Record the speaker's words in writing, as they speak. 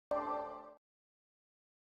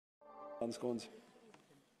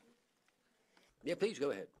Yeah, please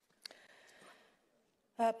go ahead.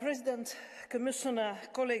 President, Commissioner,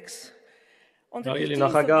 colleagues, on the Աղելի 15th of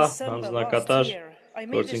նախագահ, December last հանձնակատար, year, I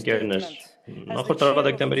made a գործընկերներ, statement as the նախորդ chair տարվա of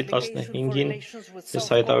the դեկտեմբերի delegation for 15-ին relations with ես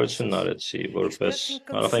South հայտարարություն Caucasus, արեցի որպես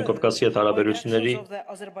expressing Հարավային concern Կովկասի հետ by հարաբերությունների actions of the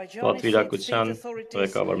Azerbaijani պատվիրակության state authorities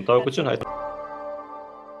ղեկավար at մտահոգություն the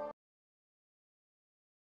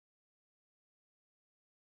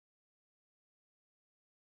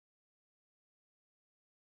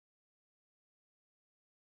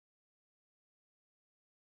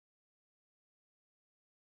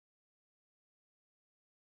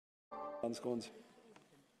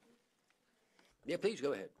Yeah, please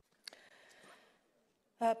go ahead.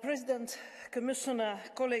 President, Commissioner,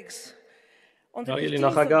 colleagues, on the Աղելի 15th of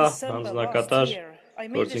նախագահ, December last հանձնակատար, year, I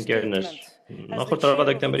made a գործընկերներ, statement as the նախորդ chair տարվա of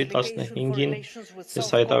the դեկտեմբերի delegation for 15-ին relations with ես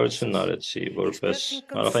South հայտարարություն Caucasus, արեցի որպես expressing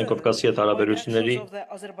Հարավային concern Կովկասի հետ by հարաբերությունների actions of the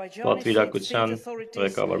Azerbaijani պատվիրակության state authorities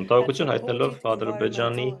ղեկավար at մտահոգություն հայտնելով purported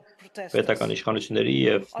Ադրբեջանի environmental պետական protesters. իշխանությունների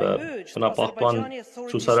եւ I urged բնապահպան Azerbaijani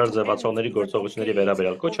authorities ցուցարար to ձևացողների end the գործողությունների blockade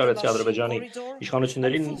վերաբերյալ կոչ of the արեցի Lachin Ադրբեջանի corridor and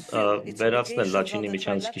իշխանություններին fulfill its վերացնել obligations Լաչինի under the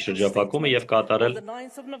միջանցքի bilateral շրջափակումը statement եւ կատարել of the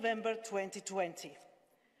 9th of November 2020.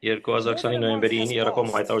 2020-ի More than a month նոյեմբերի has 9-ի երակոմ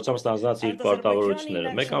passed, հայտարարությամբ ստանձնած իր and Azerbaijani պարտավորությունները։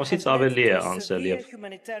 Մեկ inaction ամսից has led ավելի to է a անցել severe եւ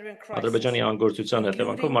humanitarian Ադրբեջանի crisis, անգործության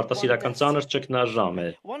հետևանքով including one մարդասիրական death. ծանր ճգնաժամ է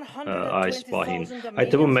այս պահին։ 120,000 Այդ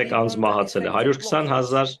թվում Armenians մեկ live անձ under մահացել է, effective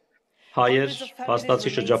 120,000 հայեր Hundreds of families փաստացի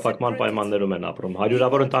remain շրջափակման separated. պայմաններում են ապրում։ People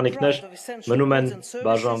Հարյուրավոր are ընտանիքներ deprived of essential մնում են goods and services.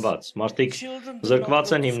 բաժանված։ Մարդիկ Children do not զրկված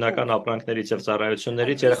go են to հիմնական school. ապրանքներից եւ And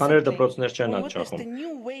ծառայություններից, երեխաները recently, դպրոցներ չեն we witnessed հաճախում։ a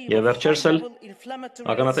new wave Եվ of վերջերս էլ high-level inflammatory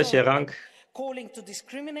ականատես rhetoric, եղանք calling to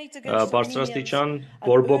discriminate against Armenians բարձրաստիճան and urging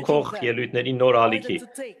բորբոքող them ելույթների նոր either ալիքի, to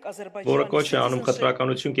take որը Azerbaijani կոչ է անում citizenship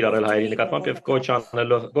խտրականություն or կիրառել to հայերի leave նկատմամբ եւ Nagorno-Karabakh.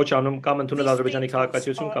 կոչ անում կամ ընդունել These Ադրբեջանի statements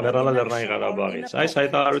քաղաքացիություն are կամ an հեռանալ Լեռնային inaction or Ղարաբաղից։ Այս inappropriate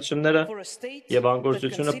հայտարարությունները for a state եւ that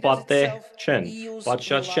անգործությունը considers պատեհ itself the չեն, EU's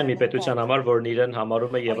պատշաճ չեն մի reliable պետության partner. համար, որն իրեն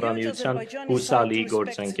համարում է I urge Եվրամիության Azerbaijani side հուսալի to respect its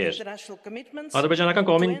գործընկեր։ international commitments, Ադրբեջանական to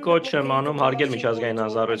կողմին end the կոչ եմ blockade անում of the հարգել Lachin միջազգային corridor and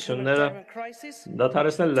հանձնառությունները, humanitarian crisis,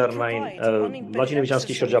 դադարեցնել to Լեռնային provide unimpeded Լաչինի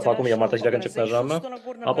միջանցքի access of շրջափակումը եւ international մարդասիրական organizations ճգնաժամը, to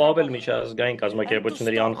ապահովել Nagorno-Karabakh, միջազգային and to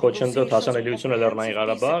կազմակերպությունների stop անխոչնդոտ negotiations of a հասանելիությունը Լեռնային comprehensive peace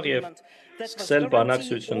Ղարաբաղ եւ agreement that must սկսել guarantee all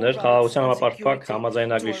բանակցություններ rights խաղաղության and համապարփակ security to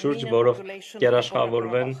համաձայնագրի շուրջ, Armenian որով population of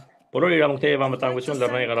կերաշխավորվեն Nagorno-Karabakh. բոլոր իրավունքների եւ I would like to անվտանգությունը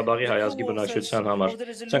Լեռնային thank Ղարաբաղի the հայ ազգի co-authors բնակչության համար։ of the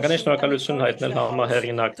Ցանկանում resolution and շնորհակալություն encourage հայտնել the House to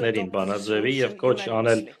համահեղինակներին, adopt the Բանաձևի եւ resolution կոչ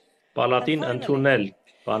անել unanimously. And պալատին finally, ընդունել I would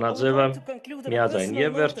Բանաձևը like to conclude on a միաձայն personal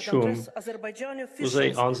եւ note that վերջում address Azerbaijani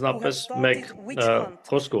ուզեի officials who have անձնապես մեկ started witch hunt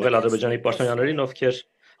խոսք ուղղել against me ադրբեջանի պաշտոնյաներին, personally. ովքեր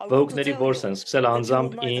I want to վհուկների tell որս you են սկսել that you will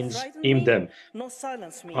անձամբ neither ինձ frighten իմ me դեմ։ nor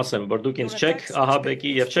silence me. Ասեմ, որ դուք Your ինձ չեք attacks expect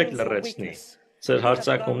ահաբեկի եւ չեք exposure of լռեցնի։ weakness. Ձեր You have gone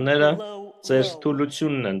հարձակումները low, ձեր low,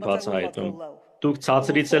 թուլությունն են but I will not go բացահայտում։ low. Դուք I will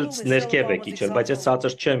ցածրից էլ follow Michelle ներքև եք Obama's իջել, բայց ես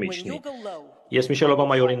ցածր example. չեմ When իջնի։ you go low, Ես Միշել I will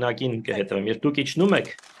Օբամայի follow. օրինակին Thank you. կհետևեմ։ Երբ դուք իջնում եք,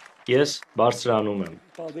 ես բարձրանում եմ։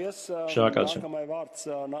 Paldies. Շնորհակալություն։ Nākamai vārds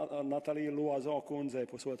Natālija Loazo kundzei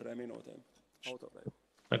pusotrai minūtēm. Autorai.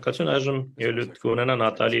 Շնորհակալություն, այժմ ելույթ կունենա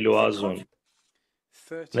Նատալի Լոազոն։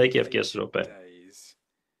 1 եւ կես րոպե։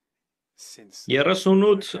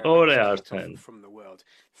 38 օր է արդեն,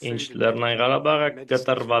 ինչ Լեռնային Ղարաբաղը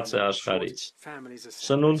կտրված է աշխարհից։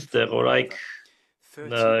 Սնունդ տեղորայք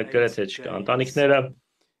գրեթե չկա։ Ընտանիքները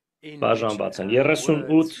բաժանված են։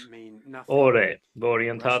 38 օր է, որի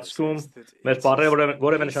ընթացքում մեր բառերը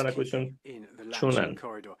որևէ նշանակություն չունեն։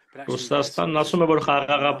 Ռուսաստանն ասում է, որ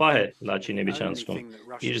խաղաղապահ է Լաչինի միջանցքում։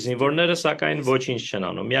 Իր զինվորները սակայն ոչինչ չեն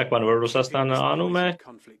անում։ Միակ բանը, որ Ռուսաստանը անում է,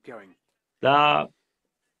 դա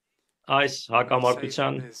այս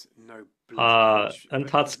հակամարտության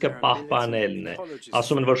ընթացքը պահպանելն է։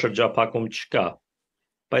 Ասում են, որ շրջափակում չկա,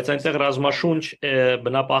 բայց այնտեղ ռազմաշունչ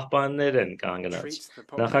բնապահպաններ են կանգնած։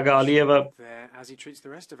 Նախագահ Ալիևը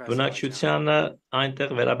բնակչությանը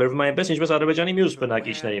այնտեղ վերաբերվում է այնպես, ինչպես Ադրբեջանի մյուս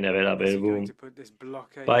բնակիչներին է վերաբերվում,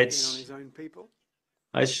 բայց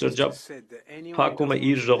այս շրջափակումը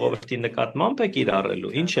իր ժողովրդի նկատմամբ է կիրառելու,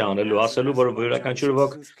 ինչ է անելու, ասելու, որ յուրաքանչյուր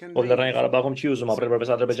ոք, ով Լեռնային Ղարաբաղում չի ուզում ապրել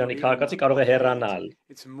որպես ադրբեջանի քաղաքացի, կարող է հեռանալ։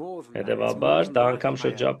 Հետևաբար, դա անգամ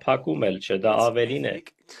շրջափակում էլ չէ, դա ավելին է,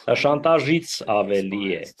 դա շանտաժից ավելի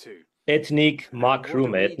է, էթնիկ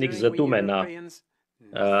մաքրում է, էթնիկ զտում է նա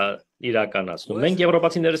իրականացնում։ Մենք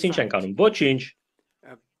եվրոպացիներս ինչ ենք անում, ոչինչ,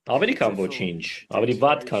 ավելի քան ոչինչ, ավելի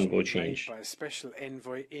վատ քան ոչինչ։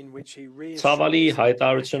 Ցավալի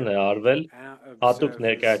հայտարարություն է արվել հատուկ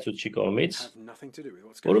ներկայացուցիչի կողմից,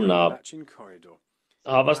 որում նա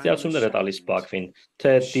հավաստիացումներ է տալիս Բաքվին,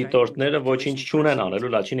 թե դիտորդները ոչինչ չունեն անելու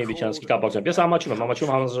Լաչինի Վիչանսկի կապակցությամբ։ Ես համաչում եմ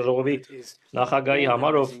հանձնաժողովի նախագահի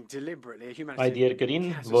համար, ով այդ երկրին,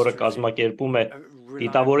 որը կազմակերպում է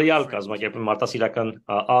դիտավորյալ կազմակերպում մարդասիրական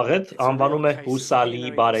աղետ, անվանում է հուսալի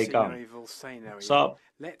բարեկամ։ Սա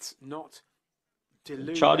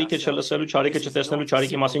չարիքը չլսելու, չարիքը չտեսնելու,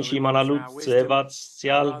 չարիքի մասին չիմանալու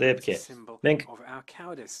ձևացյալ դեպք է։ Մենք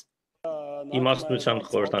իմաստնության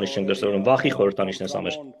խորհրդանիշ չենք դրսևորում, վախի խորհրդանիշն է սա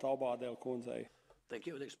մեր։ Thank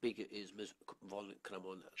you. The next speaker is Ms.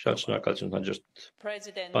 Kramon. Շատ շնորհակալություն հաջորդ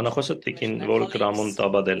բանախոսը Տիկին Վոլկրամոն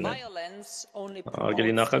Տաբադելն է։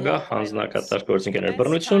 Արգելի նախագահ, հանձնակատար գործընկերներ,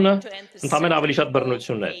 բռնությունը ընդհանրապես ավելի շատ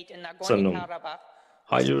բռնություն է ծնում։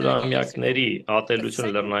 100-ամյակների ատելությունը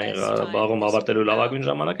Լեռնային Ղարաբաղում ավարտելու լավագույն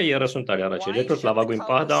ժամանակը 30 տարի առաջ էր։ Երկրորդ լավագույն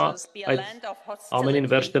պահը այդ ամենին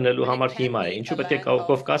վերջ դնելու համար հիմա է։ Ինչու պետք է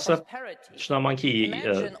Կովկասը ճշնամանքի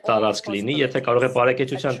տարածք լինի, եթե կարող է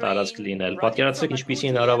բարեկեցության տարածք լինել։ Պատկերացրեք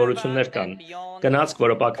ինչպիսի հնարավորություններ կան։ Գնացք,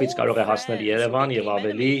 որը Բաքվից կարող է հասնել Երևան եւ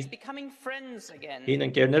ավելի հին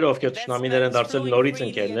ընկերները, ովքեր ճշնամիներ են դարձել, նորից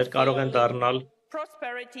ընկերներ կարող են դառնալ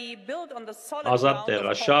ազատ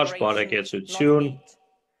տեղաշարժ, բարեկեցություն,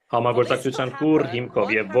 համագործակցության կուռ հիմքով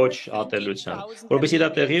եւ ոչ ատելության, որովհետեւ դա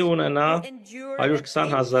տեղի ունենա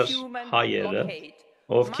 120,000 հայերը,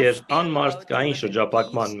 ովքեր անմարդկային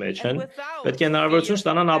շրջափակման մեջ են, պետք է հնարավորություն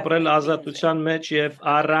ստանան ապրել ազատության մեջ եւ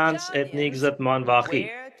առանց էթնիկ զտման վախի։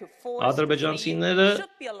 Ադրբեջանցիները,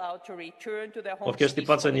 ովքեր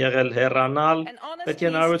ստիպված են եղել հեռանալ, պետք է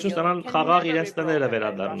հնարավորություն ստանան խաղաղ իրենց տները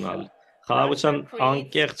վերադառնալ։ Խաղաղության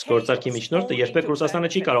անկեղծ գործարքի միջնորդը երբեք Ռուսաստանը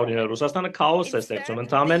չի կարող լինել։ Ռուսաստանը քաոս է ստեղծում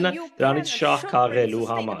ընդամենը դրանից շահ քաղելու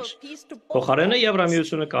համար։ Փոխարենը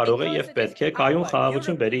Եվրամիությունը կարող է եւ պետք է կայուն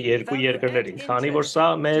խաղաղություն բերի երկու երկրներին, քանի որ սա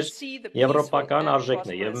մեր եվրոպական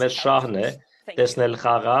արժեքն է եւ մեր շահն է տեսնել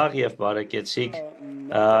խաղաղ եւ բարեկեցիկ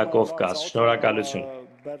Կովկաս։ Շնորհակալություն։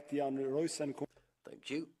 Thank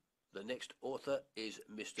you. The next author is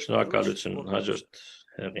Mr. Շնորհակալություն հաջորդ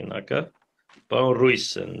հեղինակը Պարոն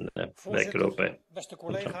Ռույսն է, մեկ րոպե։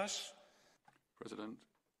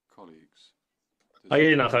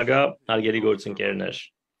 Հայերի նախագահ, հարգելի գործընկերներ,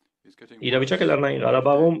 իրավիճակը Լեռնային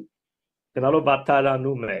Ղարաբաղում գնալով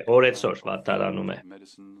վատթարանում է, օրեցօր վատթարանում է։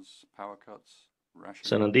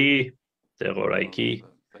 Սննդի, տեղորայքի,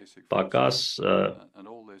 պակաս,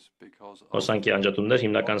 հոսանքի անջատումներ,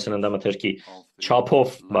 հիմնական սննդամթերքի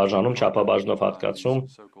չափով բաժանում, չափաբաժնով հատկացում։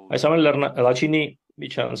 Այս ամենը Լաչինի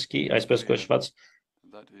Վիչանսկի, այսպես կոչված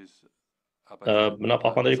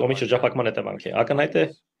բնապահպանների կողմից շրջափակման հետևանք է։ Ակնհայտ է,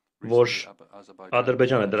 որ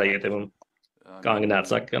Ադրբեջանը դրա ետևում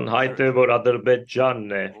կանգնած, ակնհայտ է, որ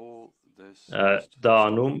Ադրբեջանն է դա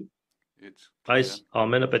անում, այս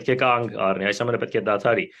ամենը պետք է կանգ առնի, այս ամենը պետք է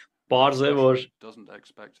դադարի։ Պարզ է, որ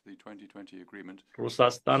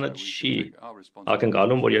Ռուսաստանը չի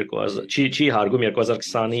ակնկալում, որ չի հարգում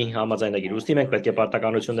 2020-ի համաձայնագիրը։ Ուստի մենք պետք է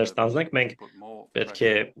պարտականություններ ստանձնենք, մենք պետք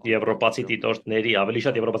է եվրոպացի դիտորդների, ավելի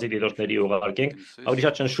շատ եվրոպացի դիտորդների ուղարկենք, ավելի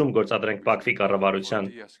շատ ճնշում գործադրենք Բաքվի կառավարության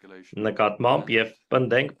նկատմամբ եւ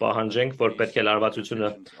պնդենք, պահանջենք, որ պետք է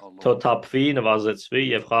լարվածությունը թոթափվի, նվազեցվի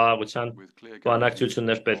եւ խաղաղության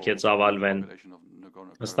բանակցություններ պետք է ծավալվեն։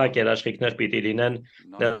 Հստակ երաշխիքներ պիտի լինեն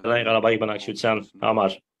Լեռնային Ղարաբաղի բնակչության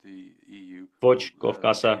համար։ Ոչ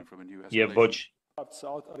Կովկասը եւ ոչ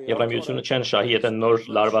Եվրամիությունը չեն շահի, եթե նոր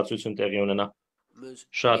լարվածություն տեղի ունենա։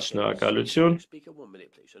 Շատ շնորհակալություն։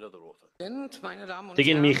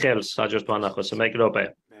 Տիկին Միխելս, հաջորդ բանախոսը, մեկ րոպե։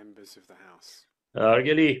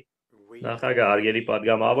 Հարգելի նախագահ, հարգելի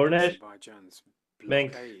պատգամավորներ,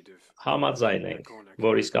 մենք համաձայն ենք,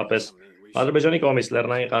 որ իսկապես Ադրբեջանի կողմից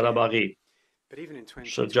Լեռնային Ղարաբաղի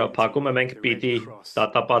շրջափակումը մենք պիտի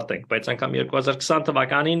դատապարտենք, բայց անգամ 2020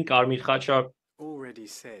 թվականին Կարմիր խաչը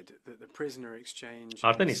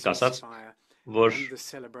արդեն իսկ ասաց, որ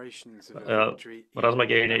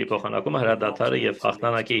ռազմագերիների փոխանակումը հրադադարը եւ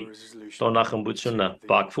հաղթանակի տոնախմբությունը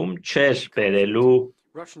Բաքվում չէր բերելու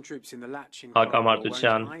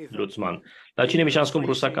հակամարտության լուծման։ Լաչինի Վիչանսկում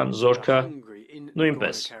ռուսական զորքը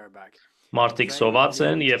նույնպես մարդիկ սոված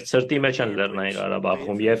են եւ ցրտի մեջ են Լեռնային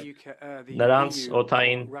Ղարաբաղում եւ նրանց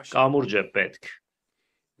օթային կամուրջ է պետք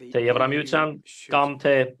թե Եվրամիության կամ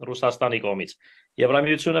թե Ռուսաստանի կողմից։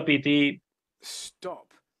 Եվրամիությունը պիտի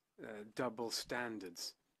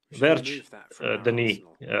վերջ դնի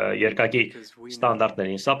երկակի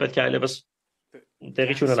ստանդարտներին։ Սա պետք է այլևս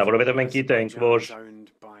տեղի չունենա, որովհետեւ մենք գիտենք, որ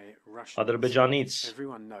Ադրբեջանից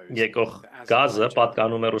եկող գազը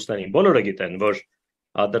պատկանում է ռուսներին։ Բոլորը գիտեն, որ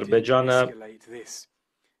Ադրբեջանը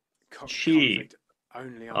չի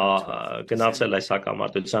գնացել այս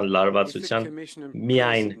հակամարտության լարվածության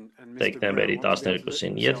միայն դեկտեմբերի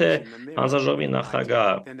 12-ին։ Եթե հանձնաժողովի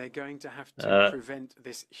նախագահը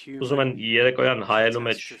ուզում են երեկոյան հայելու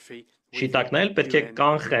մեջ շիտակնել, պետք է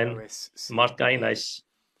կանխեն մարդկային այս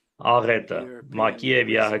աղետը, ՄԱԿ-ի և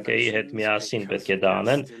ԵԱՀԿ-ի հետ միասին պետք է դա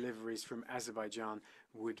անեն,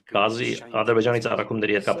 գազի Ադրբեջանի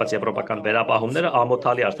ծառայությունների հետ կապված եվրոպական վերապահումները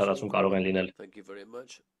ամոթալի արդարացում կարող են լինել։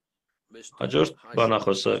 Հաջորդ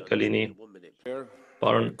բանախոսը կլինի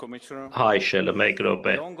պարոն Հայշելը, 1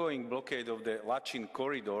 րոպե։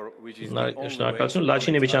 Շնորհակալություն,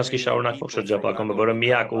 Լաչինի միջանցքի շարունակվող շրջափակումը, որը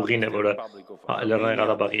միակ ուղին է, որը Լեռնային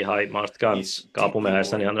Ղարաբաղի հայ մարդկանց կապում է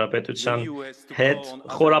Հայաստանի Հանրապետության հետ,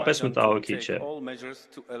 խորապես մտահոգիչ է։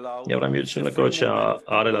 Եվրամիությունը կոչ է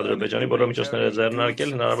արել Ադրբեջանի բոլոր միջոցները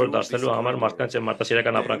ձեռնարկել հնարավոր դարձնելու համար մարդկանց և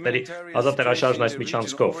մարդասիրական ապրանքների ազատ տեղաշարժն այս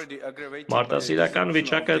միջանցքով։ Մարդասիրական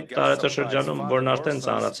վիճակը տարածաշրջանում, որն արդեն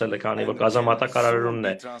ծանրացել է, քանի որ գազամատակարարումն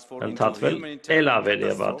է ընդհատվել, էլ ավելի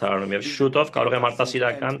է վատթարանում և շուտով կարող է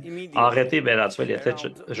մարդասիրական աղետի վերածվել, եթե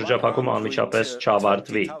շրջափակումը անմիջապես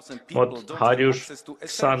չավարտվի։ Մոտ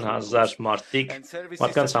 120,000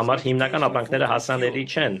 մարդկանց համար հիմնական ապրանքները հասանելի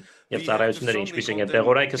չեն և ծառայությունները, ինչպիսիք են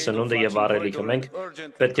տեղորայքը, սնունդը և վառելիքը։ Մենք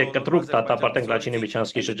պետք է կտրուկ դատապարտենք Լաչինի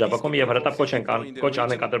միջանցքի շրջափակումը և հրատապ կոչ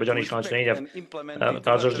անենք Ադրբեջանի իշխանություններին և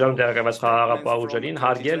տարածաշրջանում տեղակայված խաղաղապահ ուժերին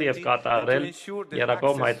հարգել և կատարել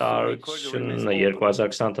եռակողմ հայտարարությունը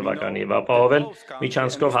 2020 թվականի և ապահովել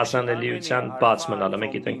միջանցքով հասանելիության բաց մնալը։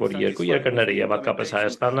 Մենք գիտենք, որ երկու երկրները և հատկապես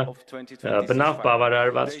Հայաստանը բնավ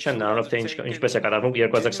բավարարված չեն նրանով, թե ինչպես է կատարվում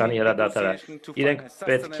 2020-ի հրադադարը։ Իրենք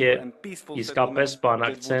պետք է իսկապես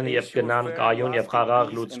բանակցեն և գնան կայուն և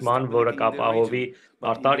խաղաղ լուծման, որը կապահովի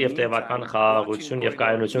արտար և տևական խաղաղություն և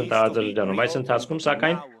կայունություն տարածաշրջանում։ Այս ընթացքում,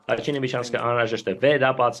 սակայն, Լաչինի միջանցքը անհրաժեշտ է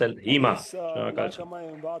վերաբացել հիմա։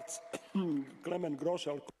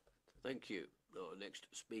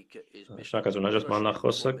 Շնորհակալություն, հաջորդ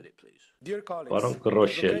բանախոսը պարոն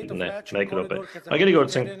Գրոշելն է, 1 րոպե։ Հարգելի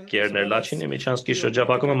գործընկերներ, Լաչինի միջանցքի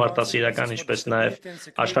շրջափակումը մարդասիրական, ինչպես նաև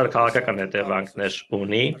աշխարհաքաղաքական հետևանքներ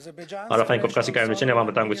ունի Հարավային Կովկասի կայունության և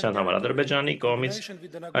անվտանգության համար։ Ադրբեջանի կողմից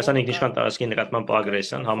Հայաստանի ինքնիշխան տարածքի նկատմամբ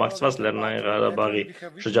ագրեսիան, համակցված Լեռնային Ղարաբաղի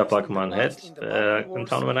շրջափակման հետ,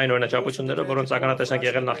 ընթանում են այն օրինաչափությունները, որոնց ականատես ենք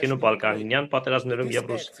եղել նախկինում Բալկանյան պատերազմներում և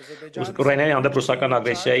Ուկրաինայի հանդեպ ռուսական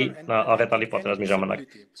ագրեսիայի աղետալի պատերազմի ժամանակ։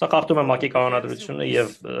 Սա խախտում է ՄԱԿ-ի կանոնադրությունը և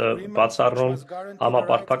բացառում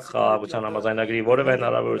համապարփակ խաղաղության համաձայնագրի որևէ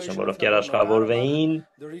հնարավորություն, որով կերաշխավորվեին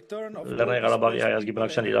Լեռնային Ղարաբաղի հայ ազգի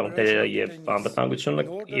բնակչության իրավունքները և անվտանգությունը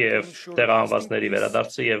և տեղահանվածների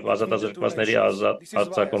վերադարձը և ազատազրկվածների ազատ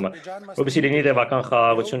արձակումը, որպեսզի լինի տևական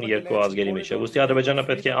խաղաղություն երկու ազգերի միջև։ Ուստի Ադրբեջանը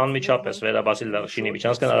պետք է անմիջապես վերաբացի Լաչինի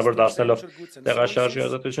միջանցքը, հնարավոր դարձնելով տեղաշարժի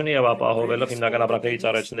ազատությունը և ապահովելով հիմնական ապրանքների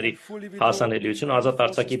ծառայությունների հասանելիությունը, ազատ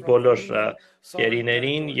արձակի բոլոր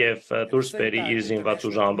գերիներին և դուրս բերի իր զինված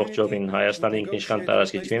ուժը ամբողջովին Հայաստանի ինքնիշխան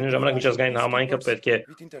տարածքից։ Միևնույն ժամանակ միջազգային համայնքը պետք է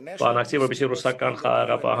բանակցի, որպեսզի ռուսական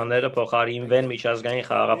խաղաղապահները փոխարինվեն միջազգային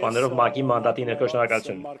խաղաղապահներով ՄԱԿ-ի մանդատի ներքո։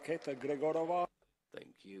 Շնորհակալություն։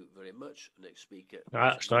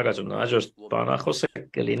 Շնորհակալություն, հաջորդ բանախոսը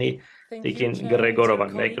կլինի Տիկին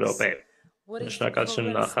Գրեգորովան, 1 րոպե։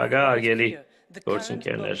 Շնորհակալություն նախագահ, հարգելի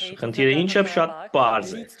գործընկերներ, խնդիրը ինչը շատ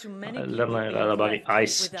պարզ է։ Լեռնային Ղարաբաղի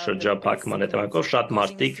այս շրջափակման հետևանքով շատ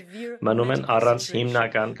մարդիկ մնում են առանց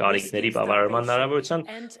հիմնական կարիքների բավարարման հնարավորության,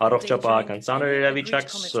 առողջապահական ծանր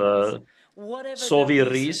իրավիճակ, սովի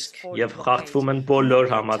ռիսկ և խախտվում են բոլոր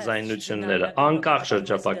համաձայնությունները, անկախ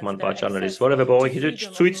շրջափակման պատճառներից, որևէ բողոքի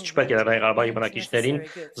ցույց չպետք է Լեռնային Ղարաբաղի բնակիչներին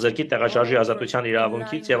զրկի տեղաշարժի ազատության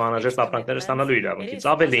իրավունքից և անհրաժեշտ ապրանքները ստանալու իրավունքից։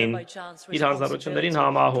 Ավելին, իր հանձնառություններին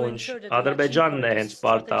համահունչ Ադրբեջանն է հենց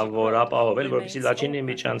պարտավոր ապահովել, որպեսզի Լաչինի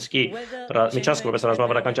միջանցքը որպես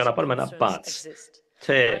ռազմավարական ճանապարհ մնա բաց,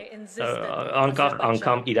 թե անկախ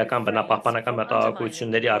անգամ իրական բնապահպանական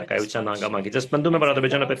մտահոգությունների առկայության հանգամանքից։ Ես պնդում եմ, որ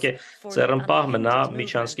Ադրբեջանը պետք է ձեռնպահ մնա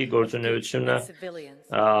միջանցքի գործունեությունը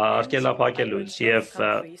արգելափակելուց և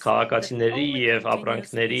քաղաքացիների և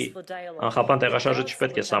ապրանքների անխափան տեղաշարժը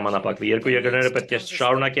չպետք է սահմանափակվի։ Երկու երկրները պետք է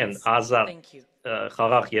շարունակեն ազատ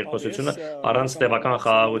խաղաղ երկխոսությունը առանց տևական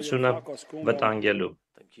խաղաղությունը վտանգելու։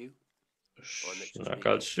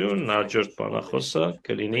 Շնորհակալություն, հաջորդ բանախոսը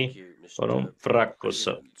կլինի պարոն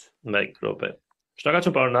Ֆրակոսը, 1 րոպե։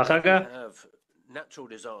 Շնորհակալություն, պարոն նախագահ։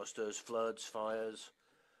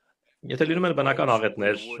 Եթե լինում են բնական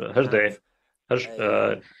աղետներ, հրդեհ,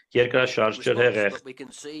 երկրաշարժ, ջրհեղեղ,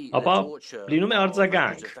 ապա լինում է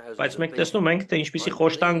արձագանք, բայց մենք տեսնում ենք, թե ինչպիսի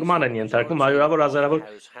խոշտանգման են ենթարկվում հարյուրավոր հազարավոր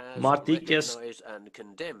մարդիկ։ Ես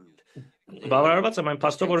բավարարված եմ այն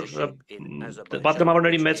փաստով, որ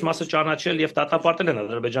պատգամավորների մեծ մասը ճանաչել եւ դատապարտել են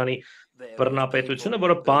Ադրբեջանի բռնապետությունը,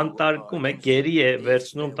 որը բանտարկում է, գերի է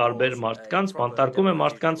վերցնում տարբեր մարդկանց, բանտարկում է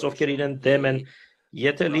մարդկանց, ովքեր իրեն դեմ են.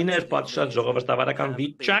 Եթե լիներ պատշաճ ժողովրդավարական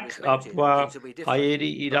վիճակ, ապա հայերի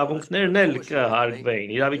իրավունքներն էլ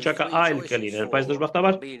կհարգվեին, իրավիճակը այլ կլիներ, բայց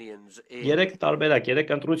դժբախտաբար երեք տարբերակ,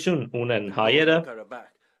 երեք ընտրություն ունեն հայերը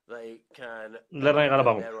Լեռնային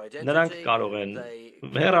Ղարաբաղում. նրանք կարող են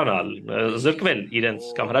հեռանալ, զրկվել իրենց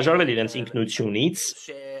կամ հրաժարվել իրենց ինքնությունից,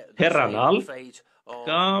 հեռանալ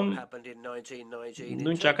կամ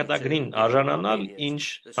նույն ճակատագրին արժանանալ, ինչ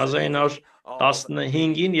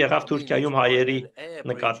 1915-ին եղավ Թուրքիայում հայերի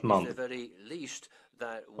նկատմամբ։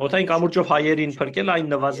 Օդային կամուրջով հայերին փրկել այն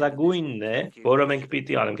նվազագույնն է, որը մենք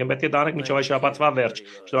պիտի անենք։ Պետք է դա անենք մինչև այս շաբաթվա վերջ։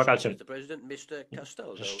 Շնորհակալություն։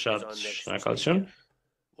 Շատ շնորհակալություն։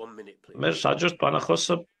 Մեր հաջորդ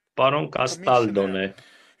բանախոսը պարոն Կաստալդոն է։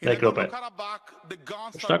 Մեկ րոպե։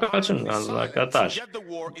 Շնորհակալություն, անձնակատար։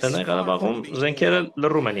 Լեռնային Ղարաբաղում զենքերը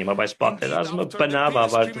լռում են հիմա, բայց պատերազմը բնավ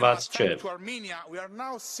ավարտված չէ։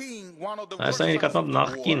 Հայաստանի նկատմամբ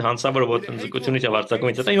նախկին հանցավոր ոտնձգությունից եւ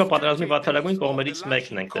արձակումից հետո հիմա պատերազմի վատթարագույն կողմերից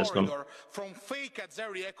մեկն ենք տեսնում։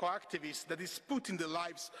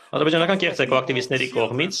 Ադրբեջանական կեղծ էկոակտիվիստների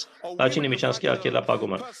կողմից Լաչինի Միչանսկի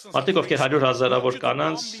արգելափակումը։ Մարդիկ, ովքեր 100,000-ավոր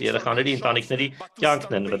կանանց, երեխաների, ընտանիքների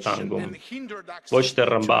կյանքն են վտանգում։ Ոչ թե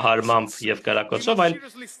ռմբահարմամբ եւ կրակոցով, այլ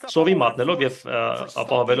սովի մատնելով եւ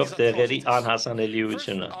ապահովելով տեղերի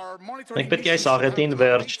անհասանելիությունը։ Մենք պետք է այս աղետին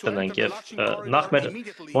վերջ տնենք եւ նախ մեր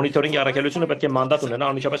մոնիտորինգի առաքելությունը պետք է մանդատ ունենա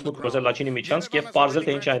անմիջապես մուտք գործել Լաչինի Միչանսկ եւ պարզել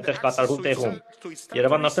թե ինչ է այնտեղ կատարվում տեղում։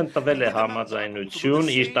 Երևանն արդեն տվել է համաձայնություն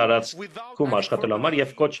իր տարածքում աշխատելու համար եւ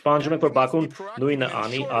պահանջում ենք, որ Բաքուն նույնը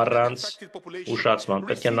անի առանց ուշացման։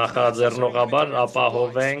 Պետք է նախաձեռնողաբար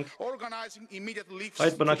ապահովենք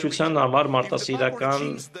այդ բնակչության համար մարտահրավերական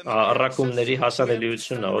առաքումների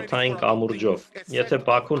հասանելիությունը օդային կամուրջով։ Եթե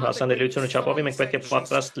Բաքուն հասանելիությունը չապահովի, մենք պետք է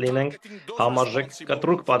պատրաստ լինենք համարժեք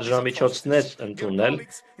կտրուկ պատժամիջոցներ ընդունել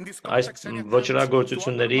այս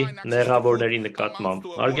ոչրագործությունների մեղավորների նկատմամբ։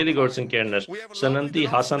 Հարգելի գործընկերներ, սննդի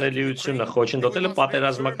հասանելիությունը խոչընդոտելը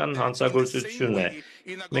պատերազմական հանցագործություն է։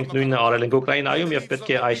 Մենք նույնը արել ենք Ուկրաինայում եւ պետք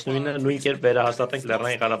է այս նույնը նույն կերպ վերահաստատենք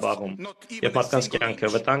Լեռնային Ղարաբաղում։ Երբ մարդկանց կյանքը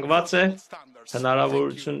վտանգված է,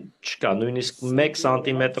 հնարավորություն չկա, նույնիսկ 1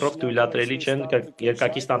 սանտիմետրով թույլատրելի չեն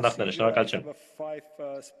երկակի ստանդարտները։ Շնորհակալություն։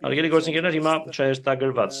 Հարգելի գործընկերներ, հիմա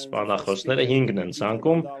չհերթագրված բանախոսները 5-ն են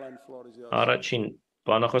ցանկում։ Առաջին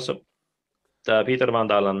բանախոսը Pieter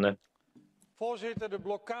van Dalenն է։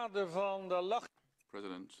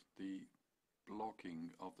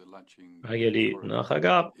 Հարգելի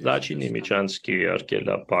նախագահ, Լաչինի Միչանսկի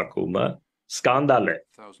արգելափակումը սկանդալ է։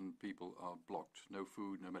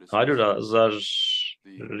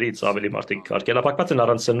 100,000-ից ավելի մարդիկ արգելափակված են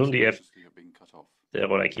առանց սնունդի եւ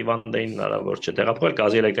տեղորայքի վանդային հնարավոր չէ տեղափոխել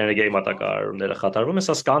գազի էլեկտրաէներգիայի մատակարարումները խաթարվում է,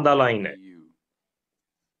 սա սկանդալային է,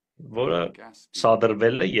 որը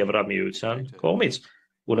սադրվել է Եվրամիության կողմից,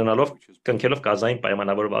 ունենալով կնքելով գազային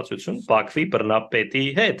պայմանավորվածություն Բաքվի բռնապետի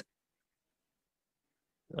հետ,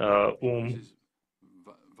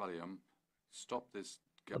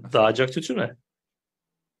 դա աջակցություն է։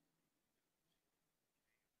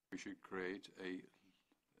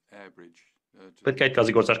 Պետք է այդ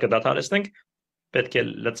գազի գործարկը դադարեցնենք, պետք է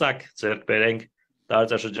լծակ ձեռք բերենք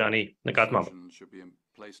տարածաշրջանի նկատմամբ։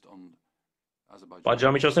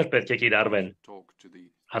 Պատժամիջոցներ պետք է կիրառվեն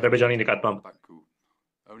Ադրբեջանի նկատմամբ։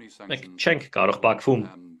 Մենք չենք կարող Բաքվում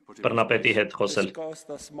բռնապետի հետ խոսել։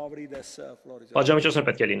 Պատժամիջոցներ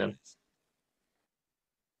պետք է լինեն։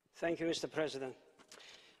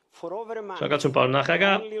 Շնորհակալություն, պարոն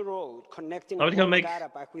նախագահ։ Ավելի քան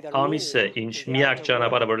 1 ամիս է, ինչ միակ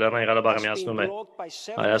ճանապարհը, որ Լեռնային Ղարաբաղը միացնում է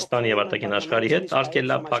Հայաստանի եւ արտաքին աշխարհի հետ,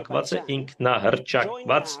 արգելափակված է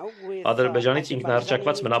ինքնահռչակված Ադրբեջանից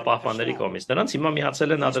ինքնահռչակված բնապահպանների կողմից։ Նրանց հիմա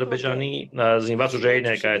միացել են Ադրբեջանի զինված ուժերի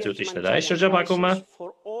ներկայացուցիչները։ Այս շրջափակումը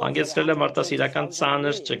հանգեցրել է մարտահրավերական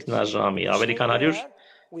ծանր ճգնաժամի, ավելի քան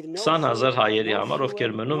 120,000 հայերի համար,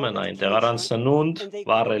 ովքեր մնում են այնտեղ առանց սնունդ,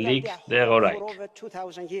 վառելիք, դեղորայք։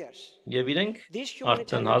 Եվ իրենք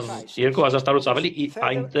արդեն 2000 տարուց ավելի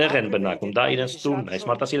այնտեղ են բնակվում, դա իրենց տունն է։ Այս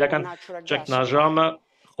մարտահրավերական ճգնաժամը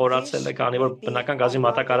խորացել է, քանի որ բնական գազի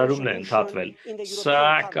մատակարարումն է ընդհատվել։ Սա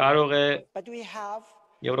կարող է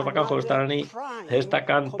Եվրոպական խորհրդարանի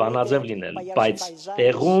հերթական բանաձև լինել, բայց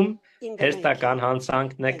տեղում հերթական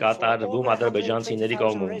հանցանքն է կատարվում ադրբեջանցիների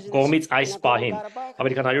կողմից այս պահին։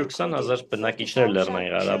 Ավելի քան 120,000 բնակիչներ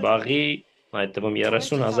Լեռնային Ղարաբաղի, այդ թվում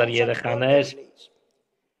 30,000 երեխաներ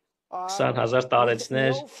 20,000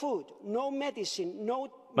 տարեցներ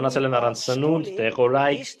մնացել են առանց սնունդ,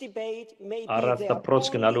 դեղորայք, առանց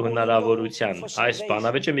դպրոց գնալու հնարավորության։ Այս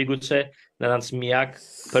բանավեճը միգուցե նրանց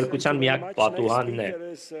փրկության միակ պատուհանն է։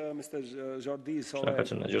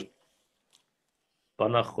 Շնորհակալություն,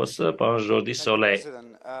 Բանախոսը, պարոն Ժորդի Սոլե։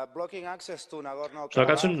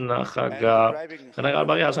 Շնորհակալություն նախագահ։ Լեռնային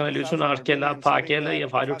Ղարաբաղի հասանելիությունը արգելափակելը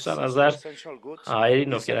եւ 120,000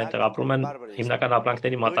 հայերին, ովքեր այնտեղ ապրում են, հիմնական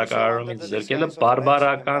ապրանքների մատակարարումից զրկելը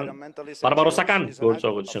բարբարոսական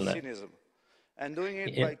գործողություն է։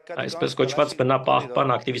 Այսպես կոչված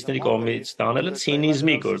բնապահպան ակտիվիստների կողմից տանելը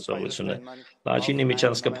ցինիզմի գործողություն է։ Լաչինի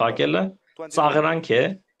միջանցքը փակելը ծաղրանք է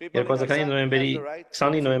 2020 նոյեմբերի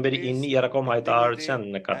 9-ի Երակոմ հայտարարության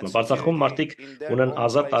նկատմամբ։ Արցախում մարդիկ ունեն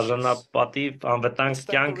ազատ արժանապատիվ անվտանգ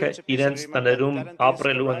կյանքը իրենց տներում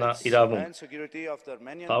ապրելու իրավունք։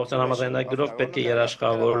 Խաղաղության համաձայնագրով պետք է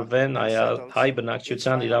երաշխավորվեն հայ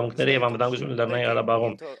բնակչության իրավունքները եւ անվտանգությունը Լեռնային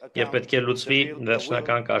Ղարաբաղում եւ պետք է լուծվի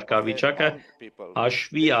վերջնական կարգավիճակը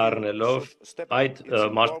հաշվի առնելով այդ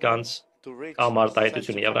մարդկանց կամ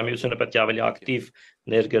արտահայտությունը։ Եվրամիությունը պետք է ավելի ակտիվ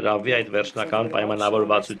ներգրավվի այդ վերջնական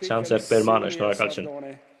պայմանավորվածության ձեռքբերմանը։ Շնորհակալություն։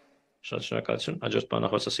 Շատ շնորհակալություն։ Հաջորդ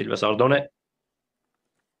բանախոսը Սիլվիա Սարդոն է։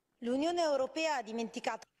 L'Unione Europea ha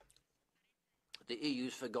dimenticato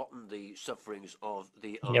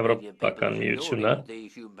Եվրոպական միությունը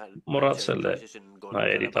մոռացել է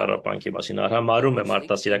հայերի տառապանքի մասին, արհամարհում է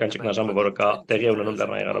մարդասիրական ճգնաժամը, որը տեղի է ունենում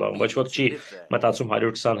Լեռնային Ղարաբաղում։ Ոչ ոք չի մտածում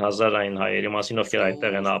 120,000 այն հայերի մասին, ովքեր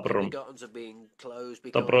այնտեղ են ապրում։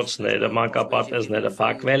 Դպրոցները, մանկապարտեզները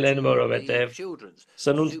փակվել են, որովհետև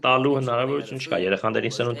սնունդ տալու հնարավորություն չկա,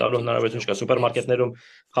 երեխաներին սնունդ տալու հնարավորություն չկա։ Սուպերմարկետներում,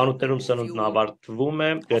 խանութներում սնունդն ավարտվում է,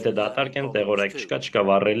 գրեթե դատարկ են, տեղորայք չկա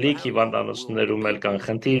վառելիք, հիվանդանոցներում էլ կան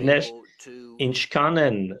խնդիրներ, ինչքան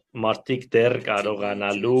են մարդիկ դեռ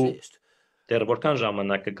կարողանալու, դեռ որքան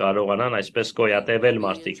ժամանակ կկարողանան այսպես գոյատևել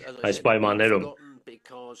մարդիկ այս պայմաններում։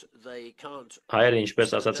 Հայերը,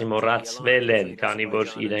 ինչպես ասացի, մոռացվել են, քանի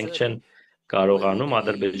որ իրենք չեն կարողանում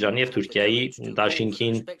Ադրբեջանի եւ Թուրքիայի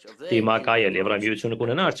դաշինքին դիմակայել։ Եվրամիությունը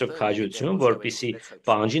կունենա արդյոք քաջություն, որպեսզի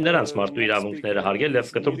պահանջի նրանց մարդու իրավունքները հարգել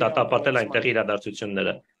եւ կտրուկ դատապարտել այնտեղ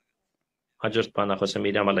իրադարձությունները։ Հաջորդ բանախոսը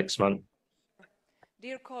Միրիամ Ալեքսման։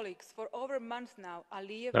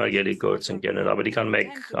 Հարգելի գործընկերներ, ավելի քան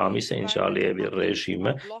 1 ամիս է ինչ Ալիևի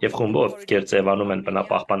ռեժիմը եւ խումբով, ովքեր ձևանում են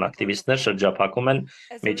բնապահպան ակտիվիստներ, շրջափակում են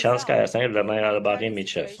միջանցքը Հայաստանի եւ Լեռնային Ղարաբաղի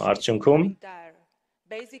միջև։ Արդյունքում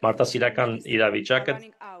մարդասիրական իրավիճակը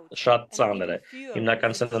շատ ծանր է։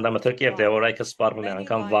 Հիմնական սննդամթերքը եւ դեղորայքը սպառվում է,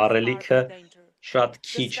 անգամ վառելիքը շատ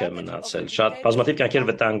քիչ է մնացել, շատ բազմաթիվ կյանքեր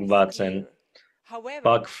վտանգված են։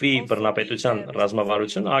 Բաքվի բռնապետության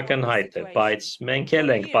ռազմավարությունը ակնհայտ է, բայց մենք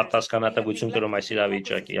էլ ենք պատասխանատվություն կրում այս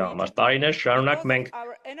իրավիճակի համար։ Տարիներ շարունակ մենք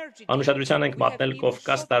անուշադրության ենք մատնել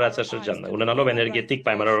Կովկաս տարածաշրջանը, ունենալով էներգետիկ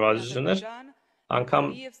պայմանավորվածություններ, անգամ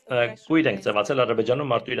կույր ենք ձևացել Ադրբեջանում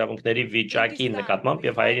մարդու իրավունքների վիճակի նկատմամբ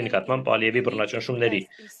եւ հայերի նկատմամբ Ալիևի բռնաճնշումների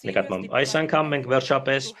նկատմամբ։ Այս անգամ մենք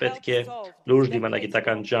վերջապես պետք է լուրջ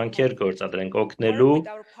դիմանկարական ջանքեր գործադրենք օգնելու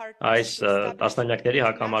այս տասնամյակների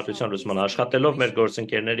հակամարտության լուծման աշխատելով մեր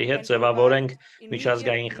գործընկերների հետ ձևավորենք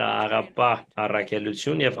միջազգային խաղաղապահ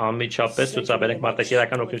առաքելություն եւ անմիջապես ցուցաբերենք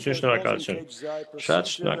մարդասիրական օգնություն։ Շնորհակալություն։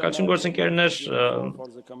 Շատ շնորհակալություն գործընկերներ,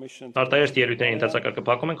 արտահերթ ելույթների ընթացակարգը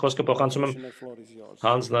փակում ենք, խոսքը փոխանցում եմ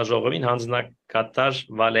հանձնաժողովին, հանձնակատար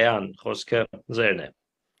Վալեան, խոսքը ձերն է։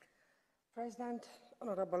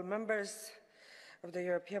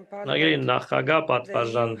 Նագերի նախագահ,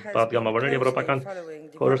 պատվարժան պատգամավորներ, Եվրոպական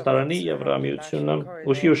խորհրդարանի Եվրամիությունը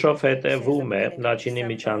ուշի ուշով հետևում է Լաչինի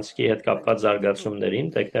միջանցքի հետ կապված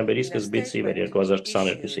զարգացումներին դեկտեմբերի սկզբից ի վեր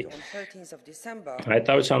 2022-ի։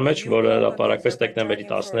 Հայտարարության մեջ, որը հրապարակվեց դեկտեմբերի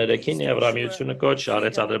 13-ին, Եվրամիությունը կոչ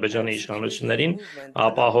արեց Ադրբեջանի իշխանություններին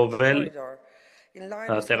ապահովել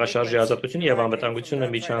տեղաշարժի ազատությունը եւ անվտանգությունը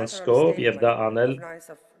միջանցքով եւ դա անել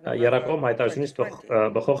Երակոմ հայտարարությունից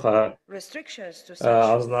բխող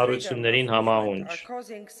հանձնառություններին համահունչ։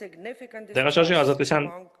 Տեղաշարժի ազատության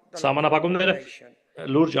սահմանափակումները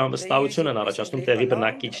լուրջ անվստահություն են առաջացնում տեղի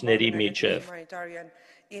բնակիչների միջև։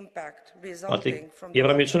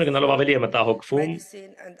 Եվրամիությունը գնալով ավելի է մտահոգվում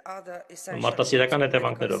մարդասիրական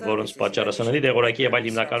հետևանքներով, որոնց պատճառը սննդի, դեղորայքի եւ այլ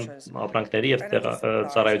հիմնական ապրանքների եւ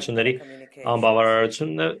ծառայությունների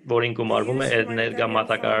անբավարարությունն է, որին գումարվում է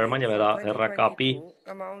էներգամատակարարման եւ հեռակապի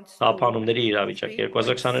տափանումների իրավիճակ։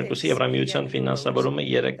 2022-ի Եվրամիության ֆինանսավորումը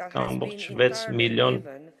 3.6 միլիոն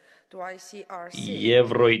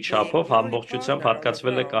եվրոյի չափով ամբողջությամբ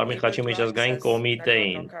հատկացվել է Կարմիր խաչի միջազգային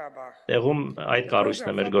կոմիտեին։ Տեղում այդ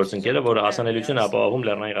կառույցն է մեր գործընկերը, որը հասանելիություն է ապահովում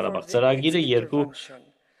Լեռնային Ղարաբաղ։ Ծրագիրը 2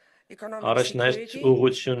 առաջնահերթ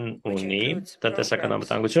ուղղություն ունի տնտեսական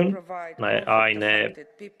անվտանգություն, այն է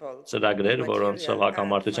ծրագրեր, որոնցով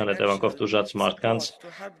հակամարտության հետևանքով տուժած մարդկանց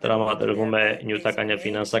տրամադրվում է նյութական եւ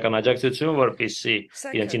ֆինանսական աջակցություն, որպեսզի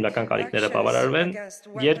իրենց հիմնական կարիքները բավարարվեն։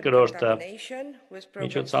 Երկրորդը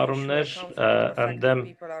միջոցառումներ ընդդեմ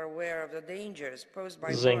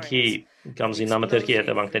զենքի կամ զինամթերքի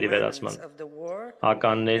հետևանքների վերացման,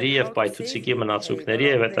 հականների եւ պայթուցիկի մնացուկների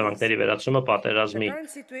եւ հետևանքների վերացումը պատերազմի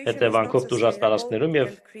հետևանքով տուժած տարածքներում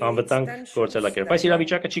եւ անվտանգ գործելակերպ։ Այս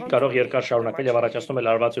իրավիճակը չի կարող երկար շարունակվել եւ առաջացնում է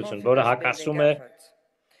լարվածություն, որը հակասում է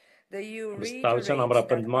վստահության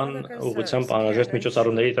ամրապնդման ուղղությամբ անհրաժեշտ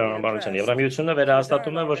միջոցառումների տրամաբանության։ Եվրամիությունը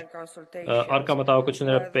վերահաստատում է, որ արկա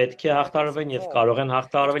մտահոգությունները պետք է հաղթահարվեն եւ կարող են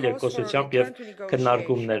հաղթահարվել երկխոսությամբ եւ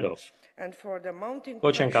քննարկումներով։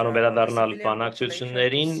 Ոչ ենք անում վերադառնալ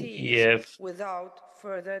բանակցություններին եւ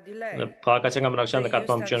քաղաքացիական բնակչության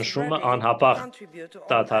նկատմամբ ճնշումը անհապաղ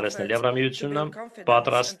դադարեցնել։ Եվրամիությունը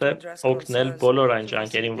պատրաստ է օգնել բոլոր այն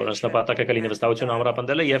ջանքերին, որոնց նպատակը կլինի վստահությունը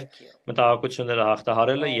ամրապնդելը եւ մտահոգությունները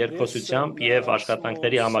հաղթահարելը երկխոսությամբ եւ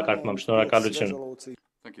աշխատանքների համակարգմամբ։ Շնորհակալություն։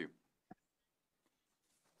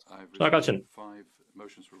 Շնորհակալություն։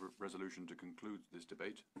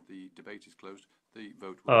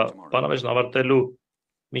 Բանավեճն ավարտելու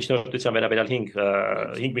միջնորդության վերաբերյալ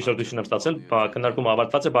 5 միջնորդություն եմ ստացել, քննարկումը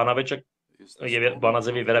ավարտված է, բանավեճը եւ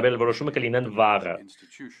բանաձևի վերաբերյալ որոշումը կլինեն վաղը։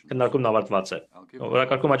 Քննարկումն ավարտված է։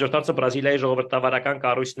 Օրակարգում հաջորդ հարցը Բրազիլիայի ժողովրդավարական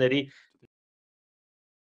կառույցների